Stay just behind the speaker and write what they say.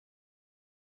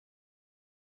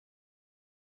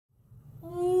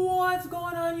What's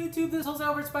going on YouTube? This whole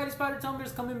Albert Spider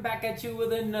Tumblers coming back at you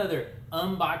with another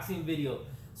unboxing video.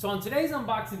 So on today's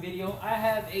unboxing video, I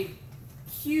have a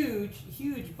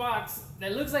huge box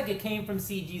that looks like it came from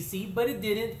CGC, but it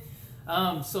didn't.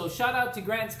 So shout out to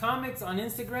Grant's Comics on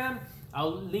Instagram.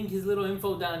 I'll link his little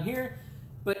info down here.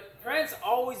 But Grant's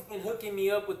always been hooking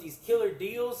me up with these killer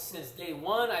deals since day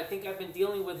one. I think I've been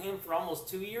dealing with him for almost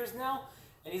 2 years now.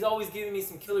 And he's always giving me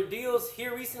some killer deals.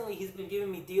 Here recently, he's been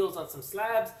giving me deals on some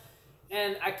slabs.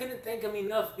 And I couldn't thank him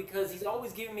enough because he's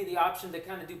always giving me the option to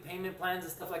kind of do payment plans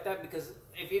and stuff like that. Because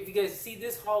if you guys see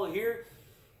this haul here,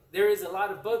 there is a lot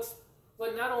of books.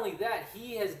 But not only that,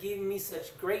 he has given me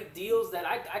such great deals that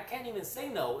I can't even say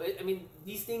no. I mean,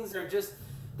 these things are just,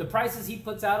 the prices he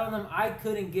puts out on them, I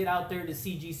couldn't get out there to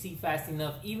CGC fast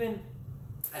enough. Even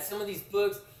as some of these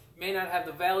books may not have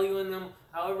the value in them,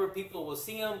 however, people will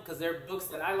see them because they're books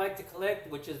that I like to collect,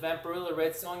 which is Vampirilla,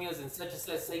 Red Sonja's, and such and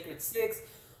such Sacred Six,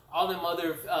 all them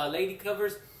other lady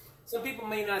covers. Some people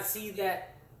may not see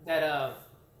that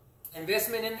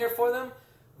investment in there for them,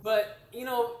 but you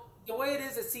know, the way it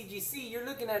is at CGC, you're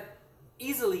looking at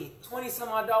easily 20 some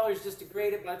odd dollars just to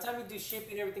grade it. By the time you do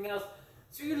shipping and everything else,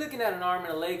 so you're looking at an arm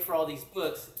and a leg for all these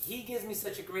books. He gives me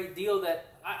such a great deal that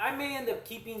I may end up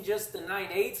keeping just the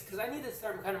 9/8 because I need to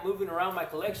start kind of moving around my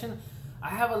collection. I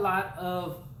have a lot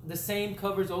of the same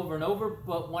covers over and over,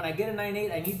 but when I get a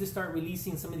 9/8, I need to start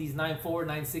releasing some of these 9/4,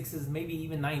 9/6s, maybe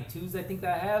even 9/2s I think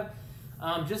that I have,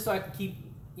 just so I can keep,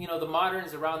 you know, the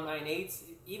moderns around 9/8s,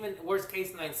 even worst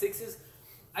case 9/6s.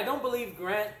 I don't believe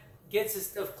Grant gets his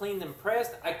stuff cleaned and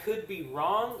pressed. I could be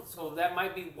wrong, so that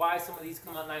might be why some of these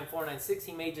come out 9/4, 9/6.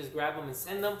 He may just grab them and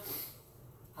send them.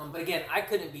 But again, I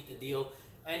couldn't beat the deal,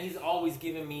 and he's always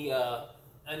given me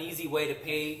an easy way to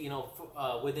pay, you know,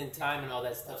 within time and all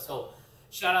that stuff. So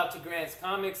shout out to Grant's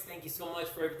Comics. Thank you so much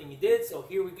for everything you did. So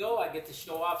here we go. I get to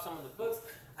show off some of the books.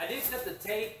 I did cut the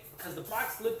tape because the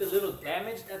box looked a little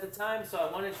damaged at the time, so I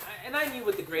wanted, and I knew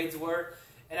what the grades were,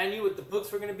 and I knew what the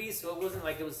books were going to be, so it wasn't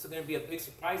like it was going to be a big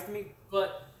surprise to me.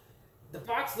 But the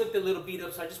box looked a little beat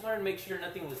up, so I just wanted to make sure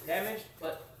nothing was damaged.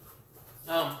 But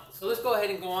so let's go ahead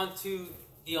and go on to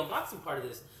the unboxing part of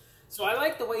this. So I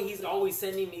like the way he's always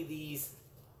sending me these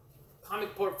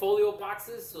comic portfolio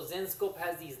boxes. So ZenScope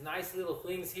has these nice little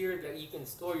things here that you can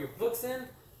store your books in,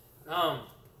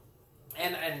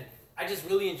 and I just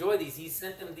really enjoy these. He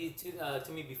sent them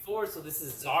to me before. So this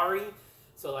is Zari,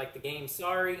 so like the game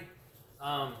Sorry.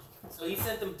 So he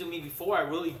sent them to me before. I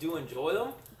really do enjoy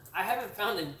them. I haven't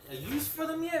found a use for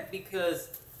them yet because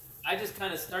I just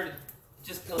kind of started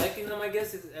just collecting them, I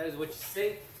guess is what you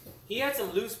say. He had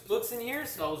some loose books in here,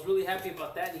 so I was really happy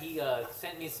about that. He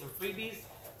sent me some freebies.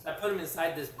 So I put them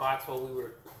inside this box while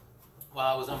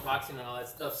I was unboxing and all that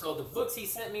stuff. So the books he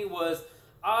sent me was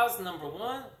Oz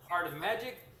 #1, Heart of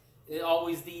Magic.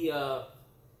 Always the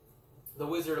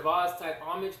Wizard of Oz type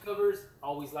homage covers.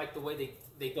 Always like the way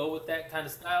they go with that kind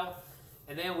of style.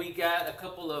 And then we got a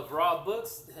couple of Raw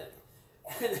books.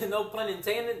 No pun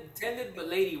intended, but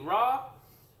Lady Raw.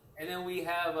 And then we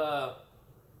have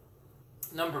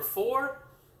 #4.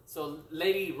 So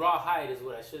Lady Rawhide is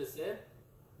what I should have said.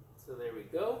 So there we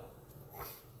go.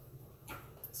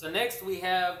 So next we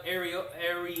have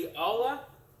Ariola,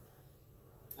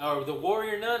 or the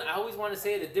Warrior Nun. I always want to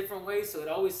say it a different way, so it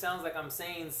always sounds like I'm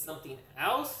saying something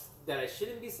else that I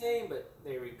shouldn't be saying, but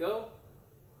there we go.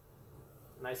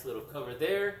 Nice little cover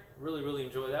there. Really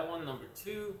enjoy that one.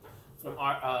 #2 from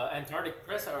our Antarctic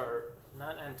Press, or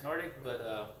not Antarctic,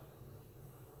 but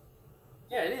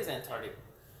yeah, it is Antarctic.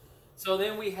 So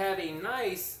then we have a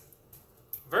nice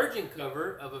Virgin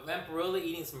cover of a Vampirilla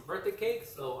eating some birthday cake.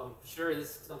 So I'm sure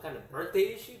this is some kind of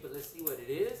birthday issue, but let's see what it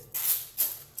is.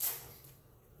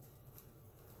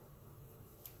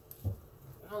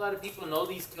 I know a lot of people know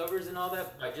these covers and all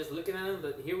that by just looking at them,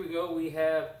 but here we go. We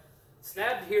have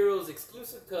Slab Heroes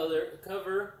exclusive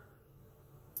cover,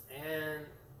 and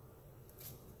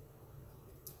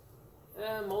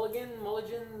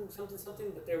Mulligan,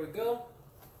 something, but there we go.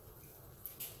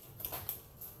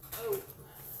 Oh,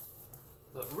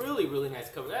 but really nice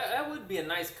cover. That would be a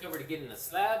nice cover to get in a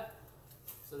slab.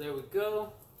 So there we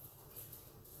go.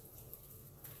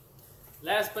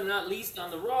 Last but not least on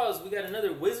the Raws, we got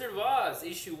another Wizard of Oz,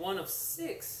 issue 1 of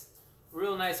 6.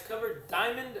 Real nice cover.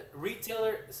 Diamond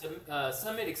Retailer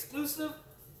Summit exclusive.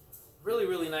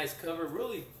 Really nice cover.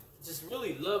 Really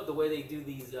love the way they do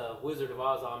these Wizard of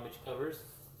Oz homage covers.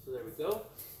 So there we go.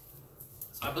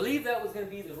 So I believe that was going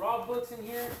to be the Raw books in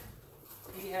here.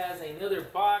 He has another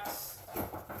box. I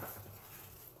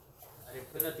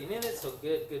didn't put nothing in it, so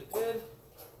good.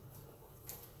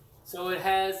 So it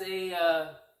has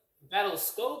a battle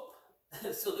scope.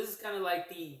 So this is kind of like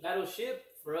the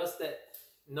battleship For us that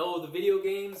know the video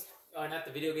games, or not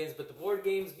the video games, but the board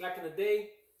games back in the day,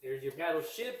 there's your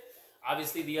Battleship.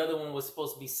 Obviously, the other one was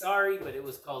supposed to be Sorry, but it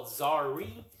was called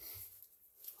Zari.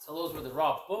 So those were the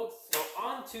raw books. So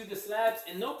on to the slabs.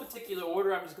 In no particular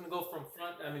order, I'm just going to go from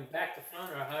back to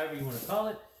front, or however you want to call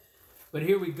it. But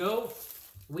here we go.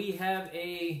 We have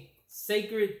a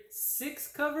Sacred 6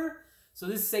 cover. So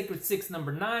this is Sacred 6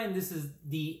 number 9. This is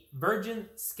the Virgin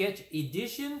Sketch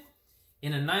Edition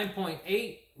in a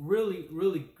 9.8. Really,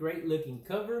 really great looking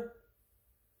cover.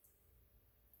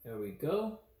 There we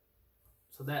go.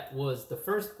 So that was the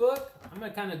first book. I'm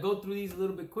going to kind of go through these a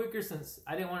little bit quicker since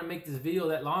I didn't want to make this video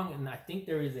that long. And I think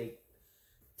there is a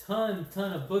ton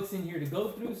of books in here to go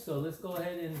through. So let's go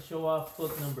ahead and show off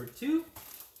book number 2.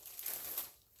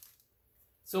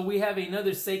 So we have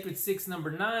another Sacred 6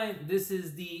 number 9. This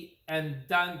is the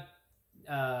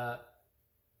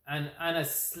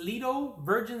Anaslido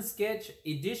Virgin Sketch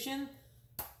Edition.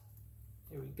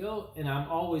 There we go. And I'm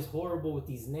always horrible with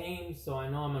these names, so I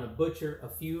know I'm going to butcher a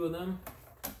few of them.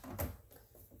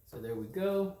 So there we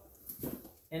go.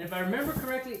 And if I remember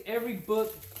correctly, every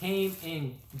book came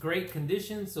in great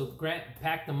condition, so Grant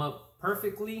packed them up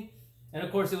perfectly. And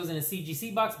of course, it was in a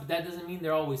CGC box, but that doesn't mean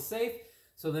they're always safe.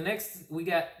 So the next, we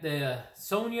got the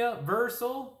Sonia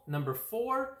Versal, number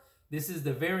 4. This is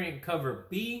the variant cover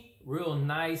B. Real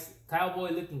nice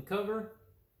cowboy looking cover.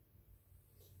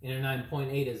 In a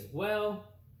 9.8 as well.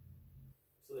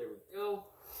 So there we go.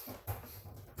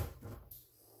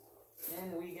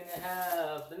 And we're going to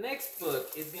have, the next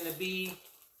book is going to be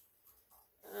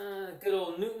good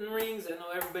old Newton Rings. I know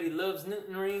everybody loves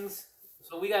Newton Rings.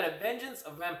 So we got A Vengeance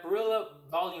of Vampirilla,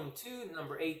 Volume 2,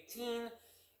 number 18.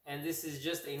 And this is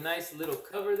just a nice little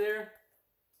cover there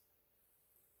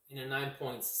in a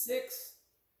 9.6.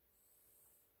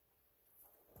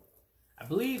 I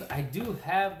believe I do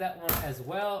have that one as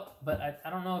well, but I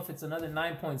don't know if it's another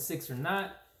 9.6 or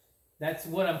not. That's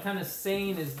what I'm kind of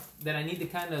saying, is that I need to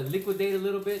kind of liquidate a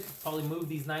little bit, probably move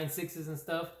these 9.6s and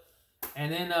stuff.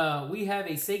 And then we have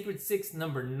a Sacred 6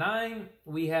 number 9.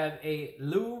 We have a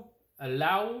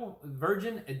Lao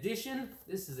Virgin Edition.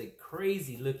 This is a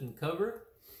crazy looking cover.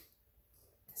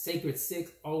 Sacred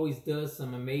 6 always does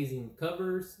some amazing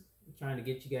covers. I'm trying to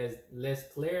get you guys less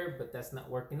clear, but that's not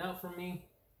working out for me.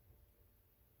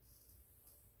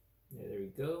 Yeah, there we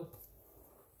go.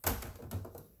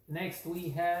 Next we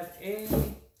have a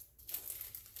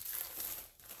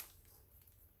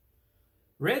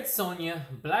Red Sonia,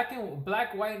 black,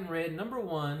 white, and red, number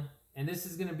 1. And this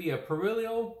is going to be a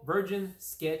Perillo Virgin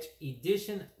Sketch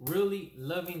Edition. Really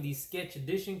loving these Sketch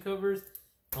Edition covers.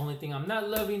 The only thing I'm not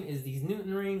loving is these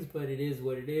Newton Rings, but it is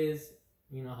what it is.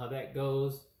 You know how that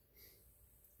goes.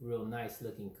 Real nice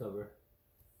looking cover.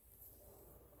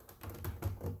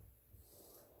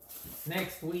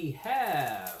 Next we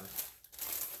have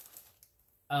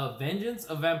A Vengeance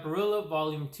of Vampirilla,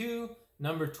 Volume 2,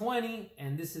 number 20.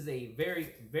 And this is a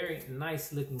very, very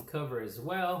nice looking cover as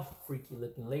well. Freaky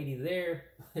looking lady there.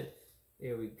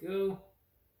 There we go.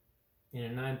 In a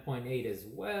 9.8 as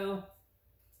well.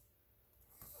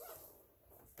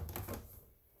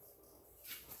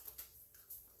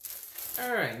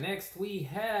 Alright, next we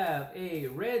have a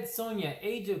Red Sonia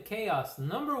Age of Chaos,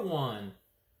 number 1.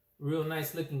 Real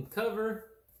nice looking cover.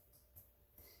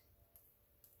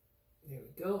 There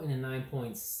we go, in a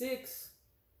 9.6.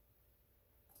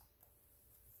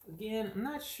 Again, I'm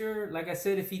not sure, like I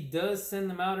said, if he does send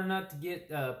them out or not to get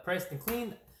pressed and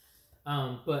cleaned.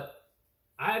 But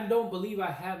I don't believe I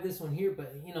have this one here,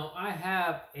 but you know, I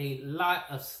have a lot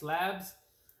of slabs.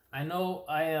 I know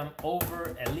I am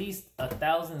over at least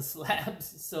 1,000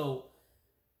 slabs, so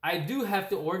I do have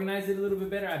to organize it a little bit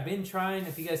better. I've been trying.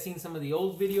 If you guys seen some of the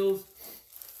old videos,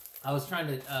 I was trying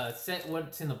to set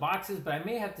what's in the boxes, but I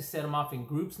may have to set them off in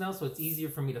groups now, so it's easier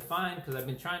for me to find, because I've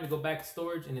been trying to go back to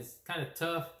storage, and it's kind of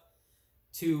tough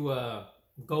to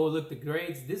go look the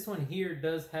grades. This one here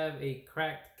does have a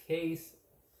cracked case.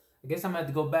 I guess I'm going to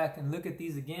have to go back and look at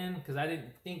these again, because I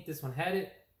didn't think this one had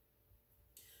it.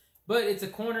 But it's a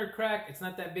corner crack. It's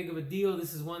not that big of a deal.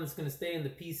 This is one that's going to stay in the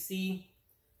PC,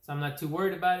 so I'm not too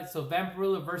worried about it. So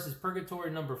Vampirilla versus Purgatory,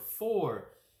 number 4.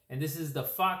 And this is the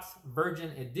Fox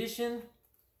Virgin Edition.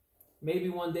 Maybe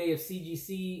one day if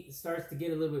CGC starts to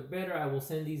get a little bit better, I will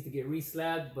send these to get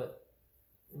reslabbed. But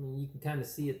I mean, you can kind of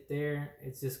see it there.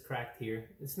 It's just cracked here.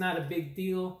 It's not a big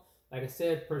deal. Like I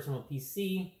said, personal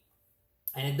PC.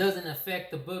 And it doesn't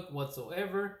affect the book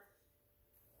whatsoever.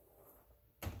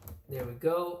 There we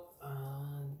go.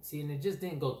 See, and it just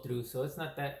didn't go through, so it's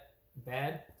not that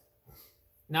bad.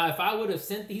 Now, if I would have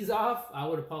sent these off, I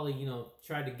would have probably, you know,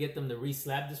 tried to get them to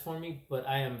reslab this for me. But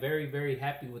I am very, very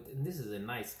happy with it. And this is a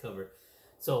nice cover.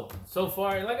 So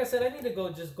far, like I said, I need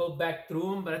to just go back through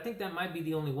them, but I think that might be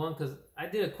the only one because I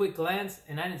did a quick glance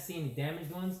and I didn't see any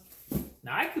damaged ones.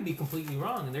 Now, I could be completely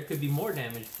wrong and there could be more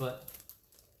damage, but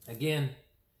again,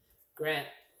 Grant,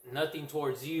 nothing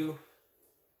towards you.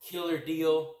 Killer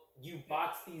deal. You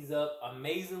box these up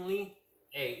amazingly.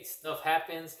 Hey, stuff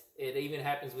happens. It even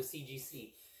happens with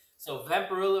CGC. So,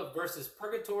 Vampirilla versus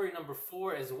Purgatory number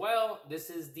 4 as well.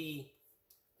 This is the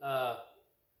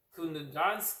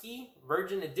Kundansky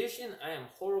Virgin Edition. I am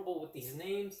horrible with these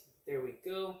names. There we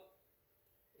go.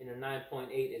 In a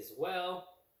 9.8 as well.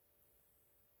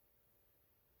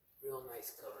 Real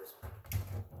nice covers.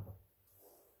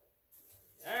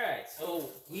 Alright, so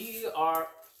we are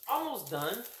almost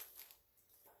done.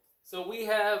 So we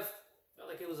have, felt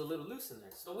like it was a little loose in there.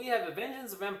 So we have A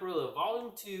Vengeance of Vampirilla,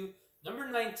 Volume 2, number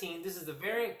 19. This is the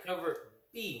variant cover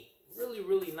B. Really,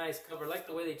 really nice cover. I like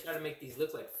the way they try to make these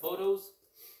look like photos.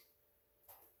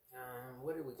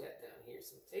 What did we get down here?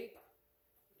 Some tape?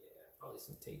 Yeah, probably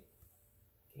some tape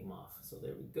came off. So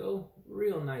there we go.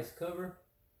 Real nice cover.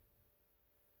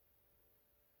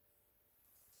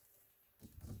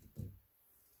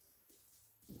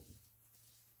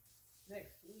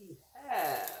 Next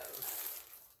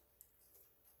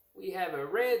we have a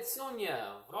Red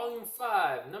Sonja, Volume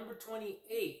 5, number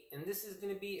 28. And this is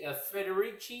going to be a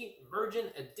Federici Virgin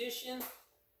Edition.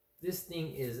 This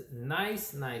thing is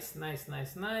nice, nice, nice,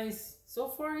 nice, nice. So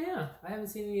far, yeah. I haven't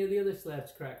seen any of the other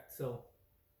slabs cracked, so.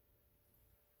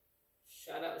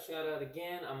 Shout out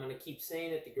again. I'm going to keep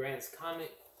saying it. The Grant's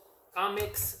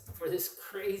Comics for this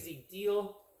crazy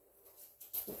deal.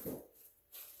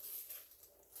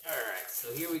 Alright,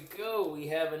 so here we go. We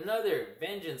have another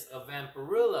Vengeance of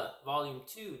Vampirilla, Volume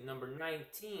 2, number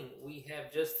 19. We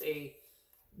have just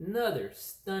another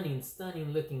stunning,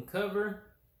 stunning looking cover.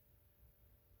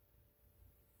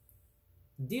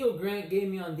 Deal Grant gave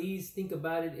me on these, think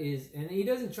about it, is, and he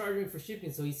doesn't charge me for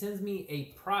shipping, so he sends me a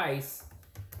price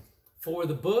for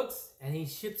the books, and he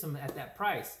ships them at that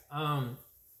price.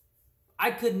 I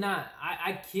could not,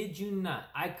 I kid you not,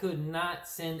 I could not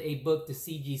send a book to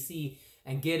CGC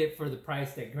and get it for the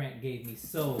price that Grant gave me.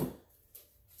 So,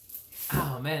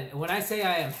 oh man, when I say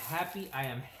I am happy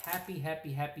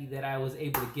that I was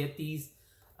able to get these.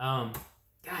 God,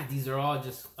 these are all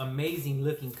just amazing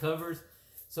looking covers.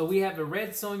 So we have a Red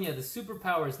Sonja, the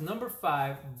Superpowers number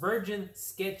 5, Virgin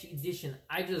Sketch Edition.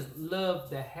 I just love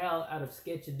the hell out of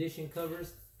Sketch Edition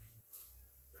covers.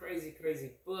 Crazy,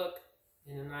 crazy book.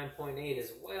 In a 9.8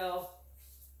 as well.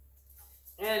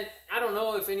 And I don't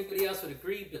know if anybody else would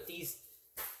agree, but these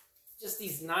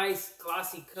nice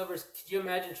glossy covers, could you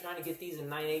imagine trying to get these in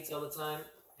 9.8s all the time?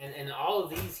 And all of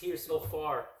these here so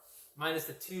far, minus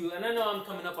the 2, and I know I'm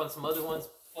coming up on some other ones,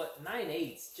 but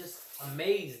 9.8s just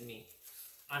amazed me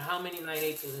on how many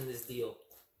 9.8s was in this deal.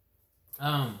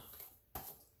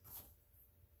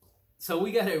 So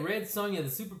we got a Red Sonja, the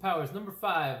Superpowers number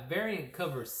 5, variant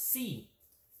cover C.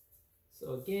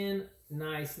 So again,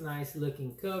 nice, nice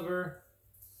looking cover.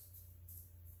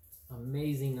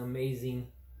 Amazing, amazing.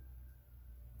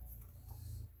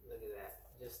 Look at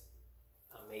that. Just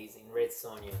amazing. Red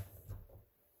Sonja.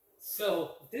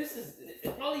 So this is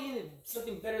probably even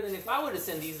something better than if I would have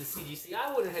sent these to CGC.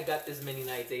 I wouldn't have got this many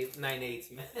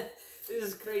 9.8s, man. This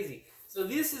is crazy. So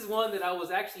this is one that I was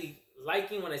actually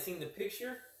liking when I seen the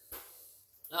picture.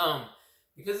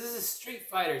 Because this is Street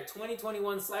Fighter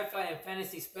 2021 Sci-Fi and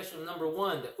Fantasy Special number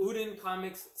 1, the Uden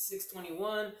Comics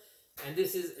 621, and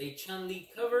this is a Chun-Li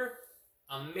cover.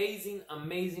 Amazing,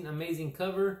 amazing, amazing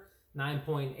cover.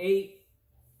 9.8.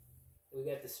 We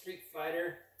got the Street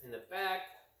Fighter in the back.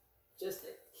 Just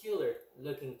a killer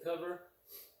looking cover.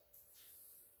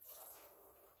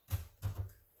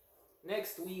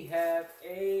 Next we have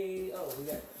we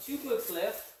got 2 books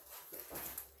left.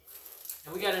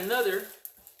 And we got another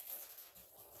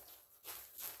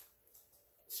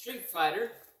Street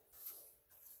Fighter.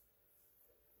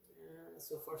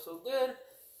 So far so good.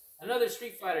 Another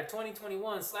Street Fighter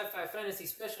 2021 Sci-Fi Fantasy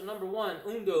Special number 1,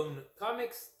 Undone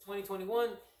Comics 2021.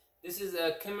 This is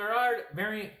a Camarade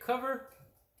variant cover.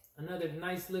 Another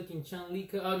nice looking Chun-Li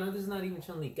cover. Oh no, this is not even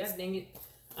Chun-Li. God dang it.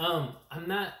 I'm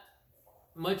not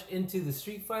much into the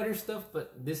Street Fighter stuff,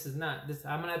 but this is not.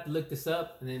 I'm gonna have to look this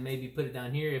up and then maybe put it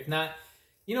down here. If not,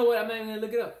 you know what? I'm not even gonna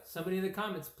look it up. Somebody in the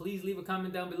comments, please leave a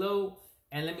comment down below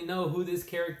and let me know who this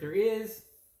character is.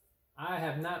 I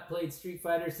have not played Street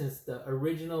Fighter since the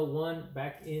original one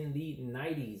back in the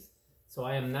 90s. So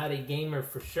I am not a gamer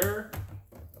for sure.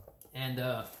 And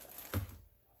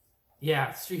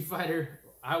yeah, Street Fighter,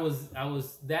 I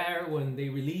was there when they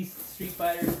released Street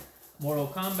Fighter, Mortal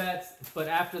Kombat, but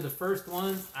after the first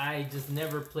ones, I just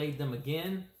never played them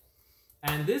again.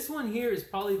 And this one here is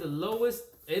probably the lowest.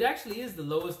 It actually is the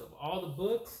lowest of all the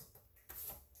books.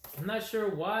 I'm not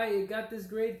sure why it got this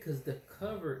grade because the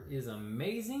cover is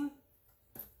amazing.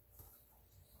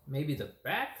 Maybe the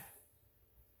back.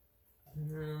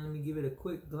 Let me give it a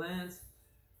quick glance.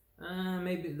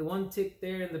 Maybe the one tick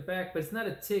there in the back, but it's not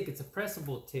a tick, it's a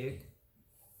pressable tick.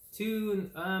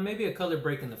 Maybe a color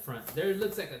break in the front. There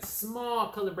looks like a small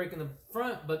color break in the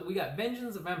front, but we got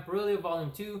Vengeance of Vampirilla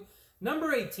Volume 2,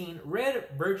 number 18, Red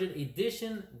Virgin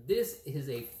Edition. This is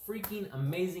a freaking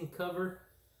amazing cover.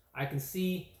 I can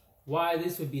see why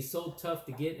this would be so tough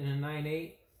to get in a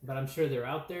 9.8, but I'm sure they're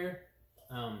out there.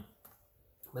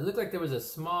 But it looked like there was a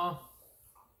small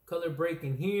color break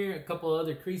in here, a couple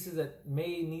other creases that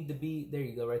may need to be, there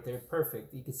you go, right there,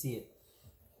 perfect, you can see it.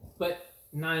 But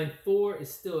 9.4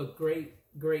 is still a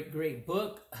great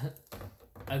book.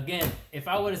 Again, if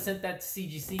I would have sent that to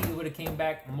CGC, it would have came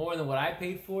back more than what I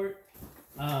paid for it.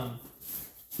 And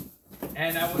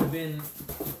I would have been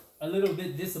a little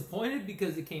bit disappointed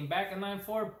because it came back a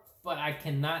 9.4, but I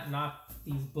cannot knock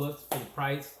these books for the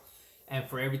price and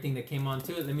for everything that came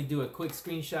onto it. Let me do a quick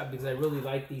screenshot because I really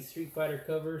like these Street Fighter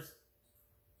covers.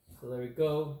 So there we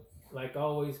go. Like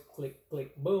always, click,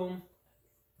 click, boom.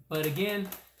 But again,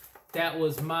 that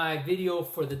was my video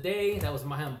for the day. That was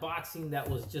my unboxing. That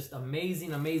was just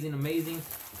amazing, amazing, amazing.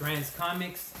 Grant's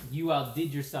Comics, you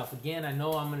outdid yourself again. I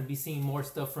know I'm going to be seeing more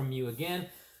stuff from you again.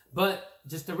 But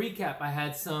just to recap, I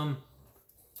had some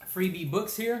freebie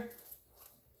books here.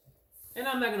 And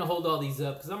I'm not going to hold all these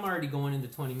up because I'm already going into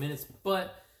 20 minutes.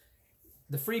 But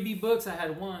the freebie books, I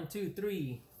had 1, 2,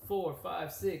 3, 4,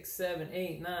 5, 6, 7,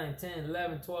 8, 9, 10,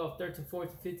 11, 12, 13,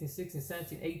 14, 15, 16,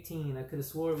 17, 18. I could have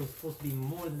swore it was supposed to be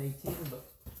more than 18, but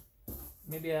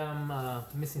maybe I'm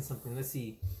missing something. Let's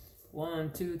see.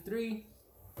 1, 2, 3,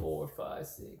 4, 5,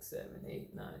 6, 7,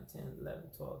 8, 9, 10, 11,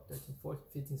 12, 13, 14,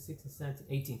 15, 16, 17,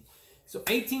 18. So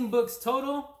 18 books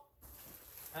total.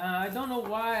 I don't know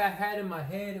why I had in my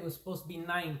head it was supposed to be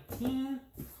 19.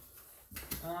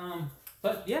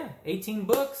 But yeah, 18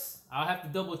 books. I'll have to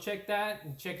double check that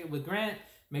and check it with Grant.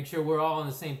 Make sure we're all on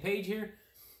the same page here.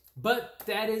 But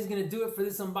that is going to do it for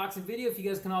this unboxing video. If you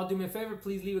guys can all do me a favor,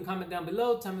 please leave a comment down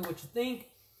below. Tell me what you think.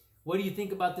 What do you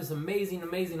think about this amazing,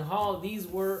 amazing haul? These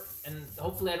were, and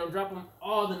hopefully I don't drop them,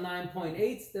 all the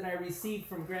 9.8s that I received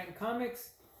from Grant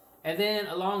Comics. And then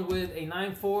along with a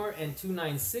 9.4 and 2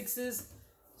 9.6s.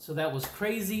 So that was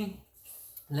crazy.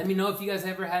 Let me know if you guys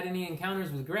ever had any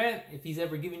encounters with Grant. If he's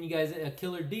ever given you guys a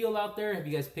killer deal out there. Have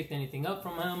you guys picked anything up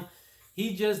from him?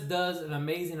 He just does an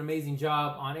amazing, amazing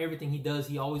job on everything he does.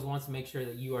 He always wants to make sure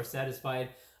that you are satisfied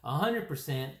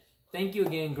 100%. Thank you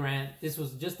again, Grant. This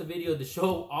was just a video to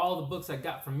show all the books I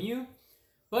got from you.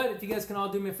 But if you guys can all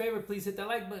do me a favor, please hit that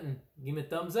like button. Give me a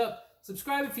thumbs up.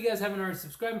 Subscribe if you guys haven't already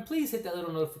subscribed. And please hit that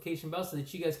little notification bell so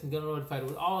that you guys can get notified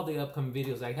with all the upcoming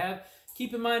videos I have.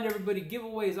 Keep in mind, everybody,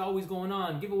 giveaways always going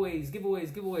on. Giveaways, giveaways,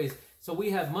 giveaways. So we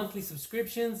have monthly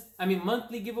subscriptions.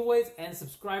 Monthly giveaways and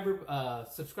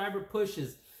subscriber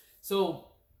pushes. So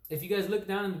if you guys look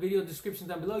down in the video description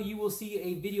down below, you will see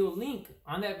a video link.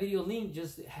 On that video link,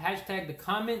 just hashtag the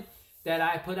comment that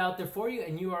I put out there for you,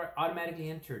 and you are automatically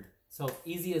entered. So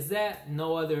easy as that.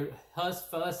 No other huss,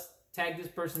 fuss, tag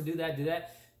this person, do that, do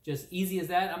that. Just easy as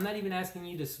that. I'm not even asking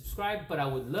you to subscribe, but I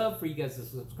would love for you guys to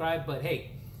subscribe. But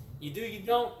hey, you do, you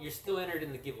don't, you're still entered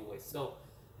in the giveaway. So,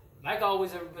 like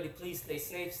always, everybody, please stay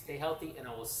safe, stay healthy, and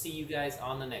I will see you guys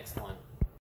on the next one.